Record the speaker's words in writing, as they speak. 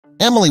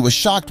Emily was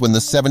shocked when the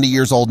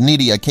 70-year-old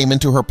Nydia came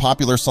into her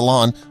popular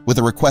salon with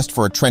a request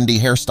for a trendy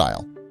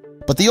hairstyle.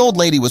 But the old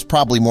lady was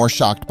probably more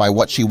shocked by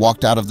what she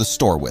walked out of the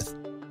store with.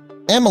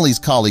 Emily's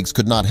colleagues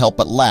could not help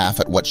but laugh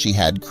at what she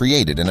had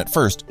created, and at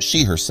first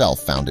she herself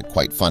found it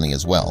quite funny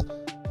as well.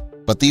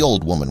 But the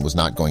old woman was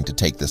not going to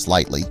take this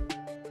lightly.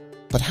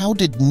 But how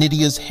did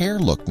Nydia's hair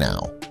look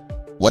now?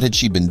 What had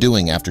she been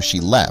doing after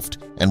she left,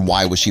 and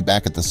why was she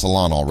back at the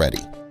salon already?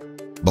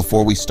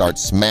 Before we start,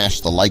 smash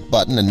the like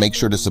button and make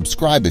sure to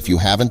subscribe if you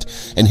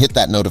haven't, and hit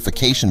that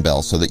notification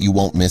bell so that you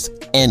won't miss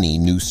any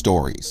new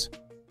stories.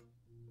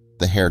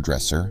 The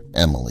hairdresser,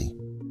 Emily,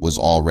 was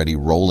already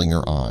rolling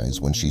her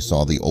eyes when she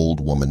saw the old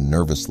woman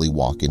nervously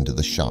walk into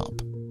the shop.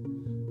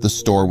 The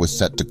store was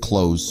set to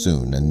close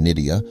soon, and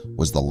Nydia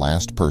was the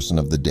last person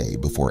of the day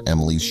before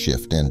Emily's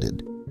shift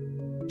ended.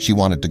 She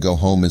wanted to go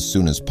home as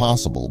soon as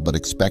possible, but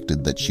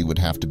expected that she would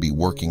have to be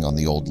working on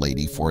the old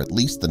lady for at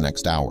least the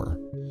next hour.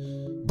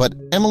 But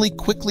Emily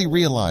quickly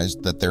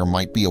realized that there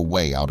might be a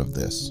way out of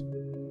this.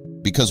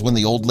 Because when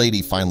the old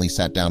lady finally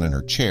sat down in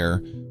her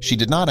chair, she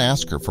did not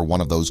ask her for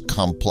one of those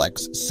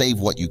complex,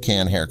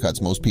 save-what-you-can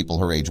haircuts most people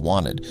her age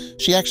wanted.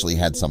 She actually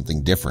had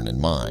something different in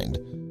mind.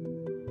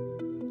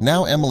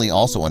 Now Emily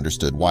also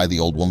understood why the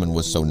old woman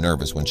was so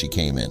nervous when she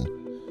came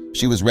in.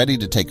 She was ready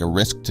to take a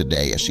risk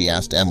today as she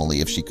asked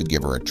Emily if she could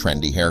give her a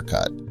trendy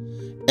haircut.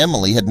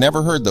 Emily had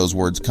never heard those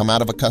words come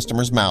out of a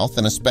customer's mouth,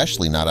 and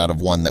especially not out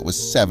of one that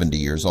was 70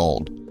 years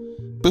old.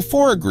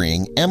 Before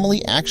agreeing,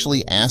 Emily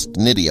actually asked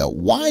Nydia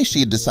why she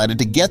had decided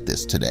to get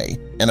this today,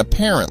 and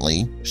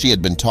apparently she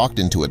had been talked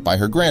into it by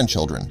her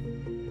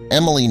grandchildren.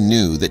 Emily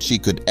knew that she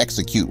could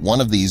execute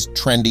one of these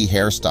trendy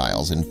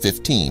hairstyles in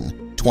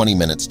 15-20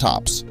 minutes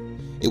tops.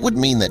 It would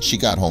mean that she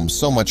got home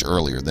so much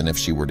earlier than if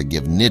she were to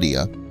give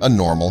Nydia a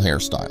normal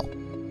hairstyle.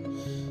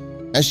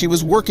 As she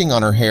was working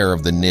on her hair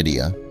of the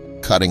Nydia,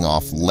 cutting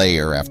off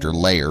layer after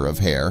layer of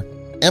hair,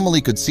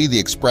 Emily could see the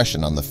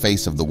expression on the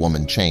face of the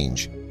woman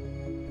change.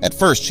 At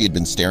first, she had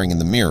been staring in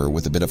the mirror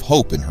with a bit of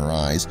hope in her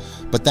eyes,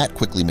 but that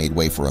quickly made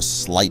way for a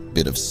slight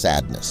bit of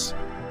sadness.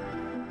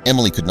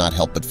 Emily could not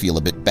help but feel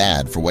a bit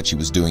bad for what she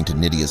was doing to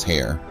Nydia's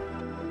hair.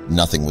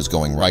 Nothing was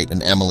going right,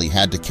 and Emily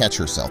had to catch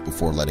herself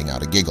before letting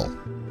out a giggle.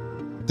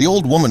 The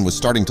old woman was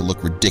starting to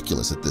look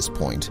ridiculous at this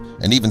point,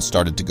 and even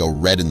started to go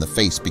red in the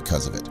face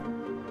because of it.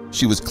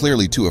 She was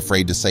clearly too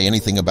afraid to say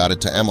anything about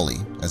it to Emily,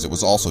 as it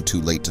was also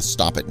too late to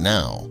stop it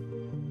now.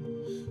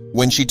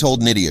 When she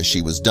told Nydia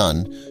she was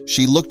done,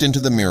 she looked into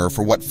the mirror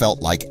for what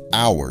felt like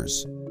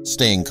hours,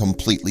 staying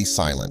completely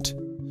silent.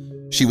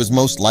 She was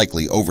most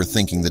likely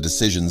overthinking the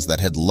decisions that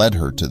had led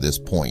her to this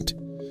point.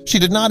 She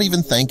did not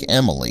even thank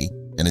Emily,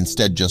 and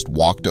instead just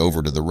walked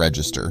over to the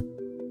register.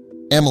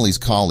 Emily's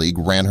colleague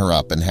ran her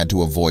up and had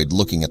to avoid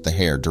looking at the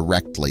hair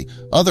directly,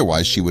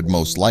 otherwise she would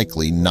most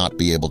likely not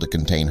be able to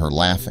contain her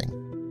laughing.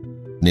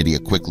 Nydia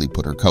quickly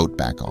put her coat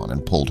back on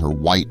and pulled her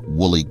white,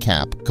 woolly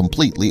cap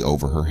completely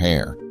over her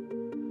hair.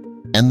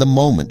 And the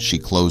moment she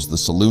closed the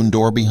saloon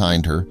door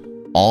behind her,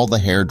 all the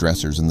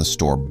hairdressers in the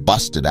store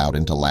busted out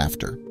into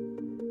laughter.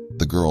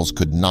 The girls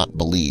could not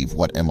believe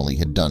what Emily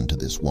had done to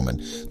this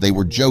woman. They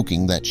were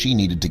joking that she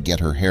needed to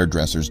get her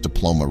hairdresser's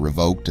diploma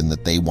revoked and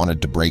that they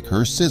wanted to break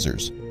her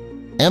scissors.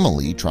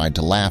 Emily tried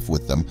to laugh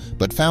with them,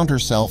 but found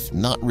herself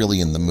not really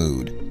in the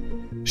mood.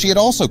 She had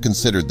also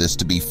considered this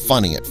to be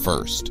funny at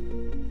first.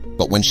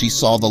 But when she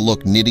saw the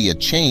look Nydia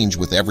change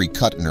with every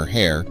cut in her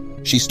hair,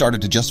 she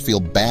started to just feel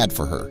bad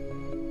for her.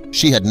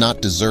 She had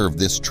not deserved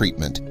this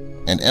treatment,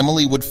 and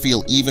Emily would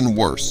feel even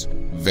worse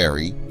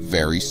very,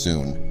 very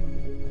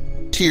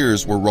soon.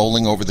 Tears were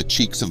rolling over the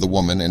cheeks of the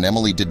woman, and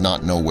Emily did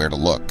not know where to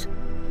look.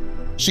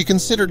 She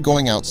considered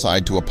going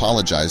outside to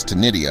apologize to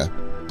Nydia,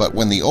 but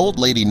when the old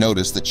lady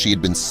noticed that she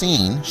had been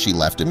seen, she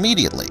left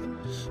immediately.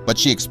 But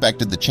she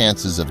expected the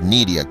chances of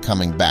Nydia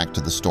coming back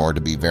to the store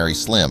to be very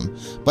slim,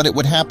 but it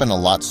would happen a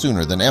lot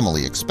sooner than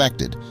Emily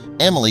expected.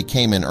 Emily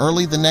came in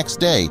early the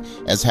next day,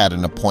 as had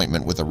an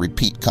appointment with a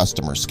repeat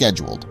customer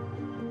scheduled.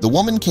 The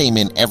woman came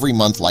in every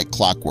month like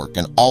clockwork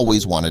and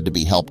always wanted to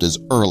be helped as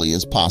early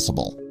as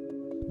possible.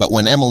 But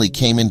when Emily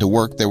came into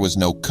work, there was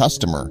no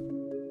customer.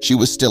 She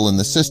was still in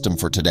the system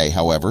for today,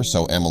 however,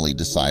 so Emily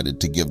decided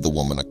to give the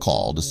woman a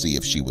call to see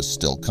if she was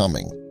still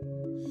coming.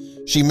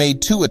 She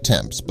made 2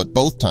 attempts, but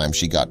both times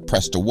she got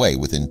pressed away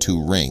within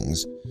 2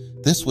 rings.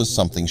 This was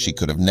something she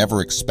could have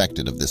never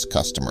expected of this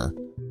customer.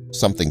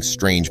 Something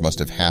strange must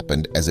have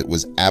happened, as it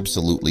was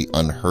absolutely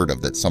unheard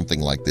of that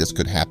something like this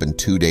could happen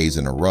 2 days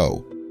in a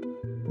row.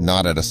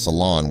 Not at a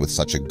salon with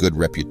such a good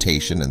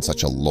reputation and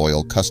such a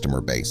loyal customer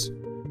base.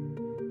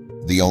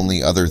 The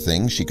only other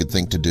thing she could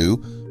think to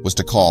do was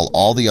to call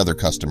all the other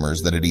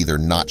customers that had either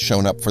not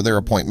shown up for their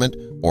appointment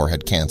or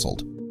had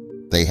canceled.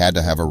 They had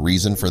to have a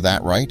reason for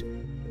that, right?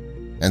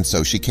 And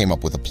so she came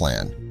up with a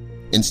plan.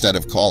 Instead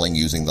of calling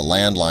using the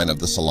landline of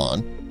the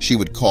salon, she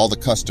would call the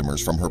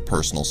customers from her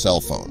personal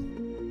cell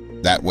phone.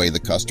 That way the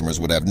customers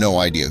would have no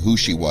idea who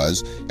she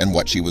was and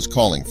what she was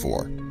calling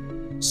for.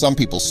 Some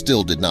people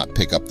still did not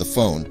pick up the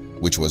phone,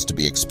 which was to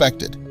be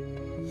expected.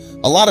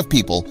 A lot of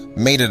people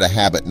made it a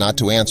habit not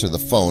to answer the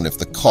phone if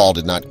the call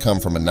did not come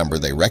from a number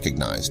they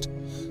recognized.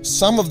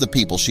 Some of the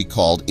people she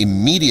called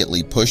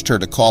immediately pushed her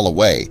to call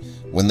away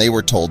when they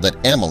were told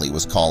that Emily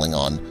was calling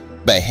on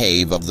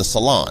behalf of the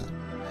salon.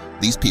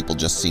 These people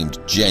just seemed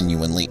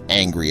genuinely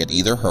angry at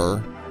either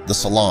her, the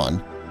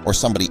salon, or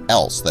somebody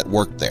else that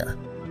worked there.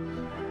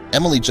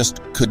 Emily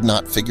just could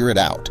not figure it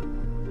out.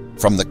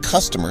 From the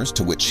customers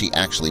to which she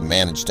actually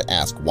managed to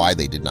ask why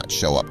they did not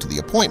show up to the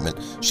appointment,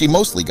 she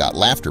mostly got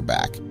laughter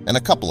back, and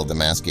a couple of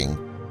them asking,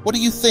 "What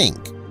do you think?"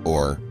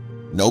 or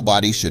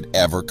 "Nobody should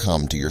ever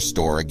come to your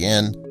store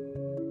again."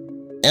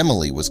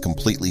 Emily was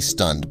completely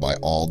stunned by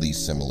all these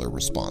similar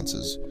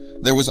responses.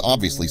 There was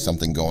obviously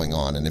something going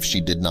on, and if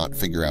she did not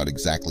figure out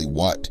exactly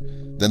what,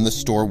 then the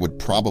store would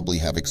probably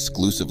have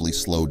exclusively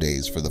slow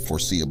days for the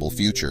foreseeable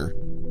future.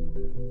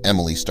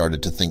 Emily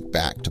started to think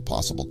back to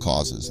possible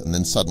causes, and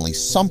then suddenly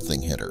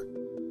something hit her.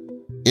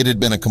 It had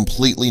been a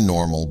completely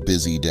normal,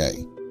 busy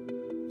day.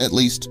 At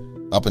least,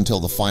 up until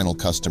the final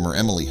customer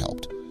Emily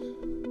helped.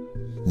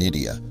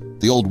 Nydia,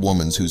 the old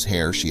woman whose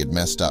hair she had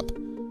messed up.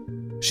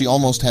 She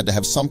almost had to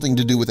have something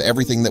to do with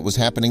everything that was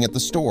happening at the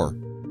store.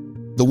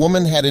 The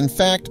woman had in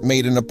fact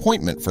made an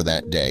appointment for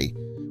that day,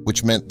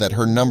 which meant that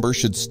her number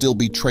should still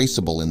be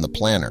traceable in the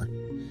planner,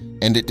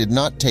 and it did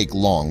not take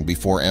long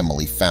before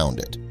Emily found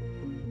it.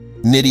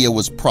 Nydia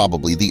was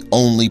probably the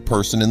only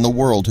person in the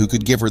world who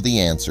could give her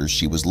the answers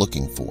she was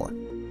looking for.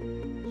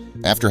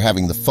 After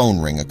having the phone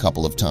ring a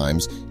couple of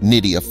times,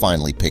 Nydia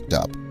finally picked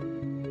up.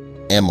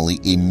 Emily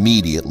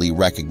immediately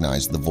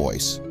recognized the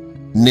voice.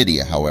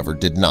 Nydia, however,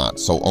 did not,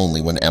 so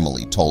only when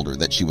Emily told her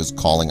that she was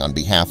calling on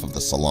behalf of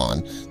the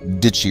salon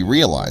did she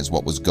realize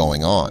what was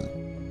going on.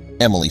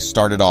 Emily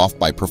started off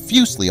by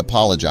profusely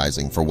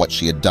apologizing for what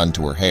she had done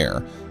to her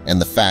hair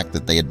and the fact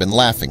that they had been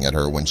laughing at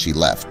her when she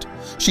left.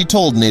 She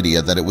told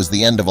Nydia that it was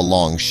the end of a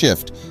long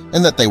shift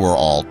and that they were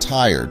all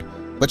tired,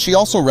 but she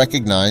also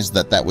recognized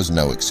that that was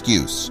no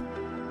excuse.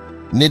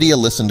 Nydia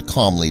listened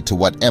calmly to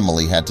what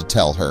Emily had to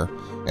tell her,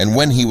 and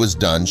when he was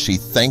done, she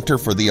thanked her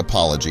for the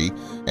apology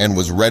and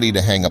was ready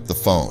to hang up the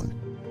phone.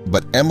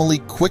 But Emily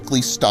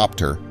quickly stopped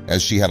her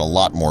as she had a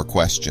lot more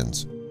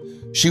questions.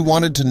 She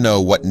wanted to know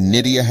what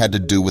Nydia had to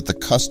do with the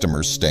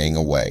customers staying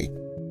away.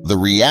 The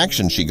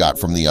reaction she got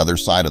from the other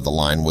side of the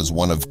line was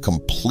one of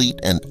complete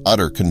and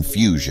utter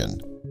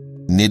confusion.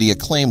 Nydia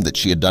claimed that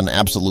she had done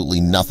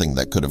absolutely nothing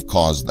that could have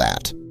caused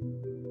that.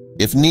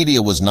 If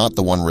Nydia was not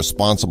the one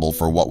responsible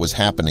for what was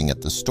happening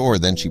at the store,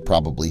 then she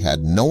probably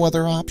had no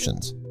other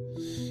options.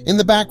 In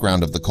the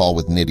background of the call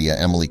with Nydia,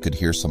 Emily could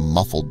hear some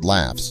muffled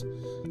laughs,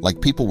 like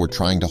people were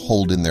trying to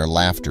hold in their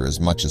laughter as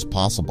much as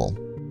possible.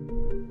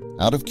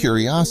 Out of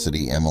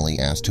curiosity, Emily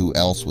asked who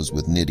else was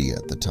with Nydia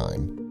at the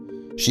time.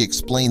 She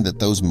explained that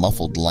those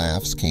muffled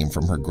laughs came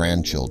from her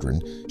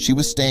grandchildren. She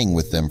was staying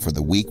with them for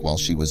the week while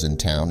she was in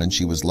town, and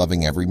she was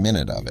loving every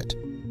minute of it,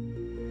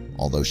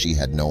 although she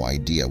had no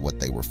idea what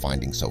they were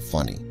finding so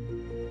funny.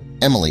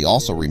 Emily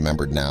also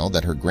remembered now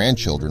that her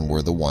grandchildren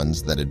were the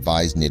ones that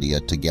advised Nydia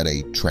to get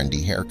a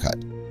trendy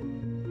haircut.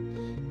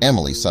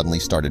 Emily suddenly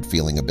started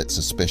feeling a bit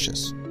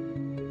suspicious.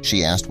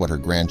 She asked what her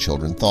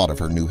grandchildren thought of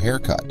her new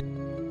haircut.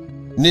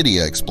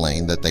 Nydia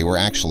explained that they were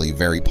actually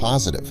very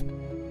positive.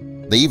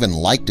 They even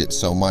liked it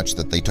so much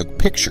that they took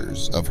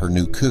pictures of her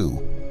new coup.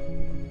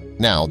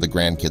 Now the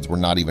grandkids were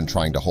not even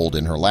trying to hold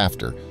in her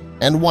laughter,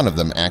 and one of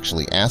them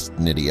actually asked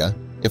Nydia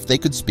if they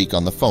could speak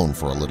on the phone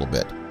for a little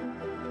bit.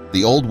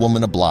 The old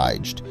woman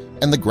obliged,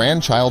 and the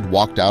grandchild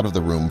walked out of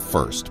the room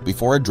first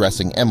before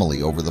addressing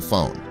Emily over the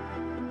phone.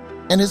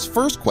 And his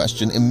first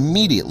question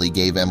immediately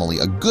gave Emily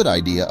a good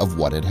idea of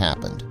what had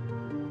happened.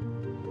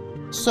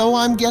 "So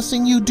I'm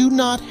guessing you do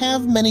not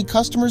have many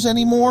customers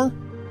anymore?"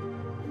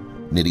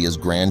 Nydia's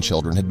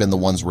grandchildren had been the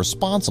ones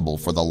responsible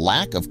for the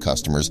lack of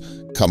customers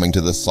coming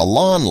to the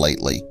salon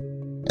lately,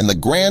 and the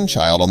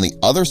grandchild on the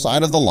other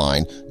side of the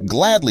line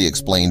gladly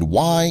explained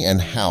why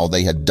and how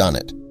they had done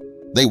it.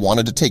 They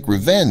wanted to take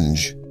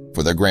revenge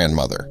for their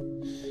grandmother.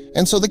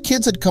 And so the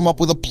kids had come up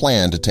with a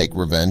plan to take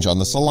revenge on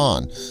the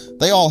salon.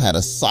 They all had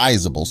a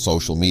sizable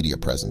social media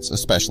presence,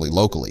 especially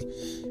locally,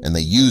 and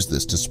they used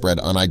this to spread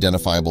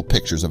unidentifiable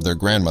pictures of their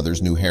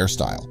grandmother's new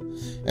hairstyle.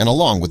 And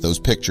along with those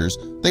pictures,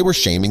 they were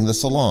shaming the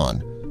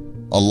salon.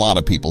 A lot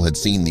of people had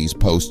seen these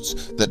posts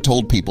that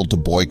told people to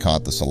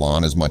boycott the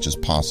salon as much as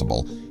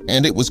possible,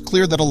 and it was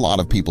clear that a lot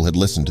of people had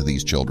listened to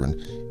these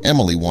children.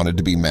 Emily wanted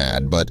to be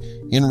mad, but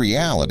in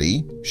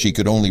reality, she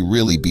could only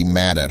really be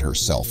mad at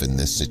herself in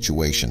this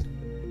situation.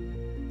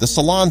 The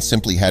salon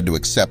simply had to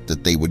accept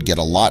that they would get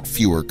a lot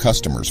fewer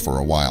customers for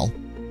a while.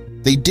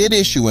 They did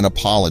issue an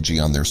apology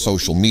on their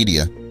social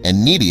media,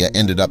 and Nydia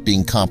ended up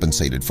being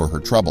compensated for her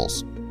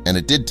troubles. And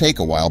it did take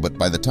a while, but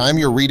by the time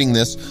you're reading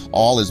this,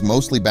 all is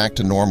mostly back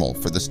to normal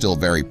for the still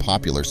very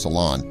popular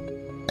salon.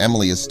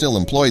 Emily is still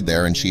employed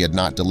there, and she had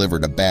not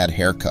delivered a bad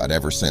haircut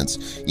ever since,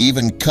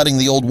 even cutting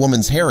the old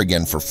woman's hair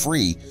again for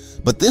free.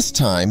 But this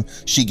time,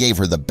 she gave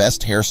her the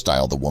best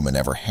hairstyle the woman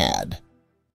ever had.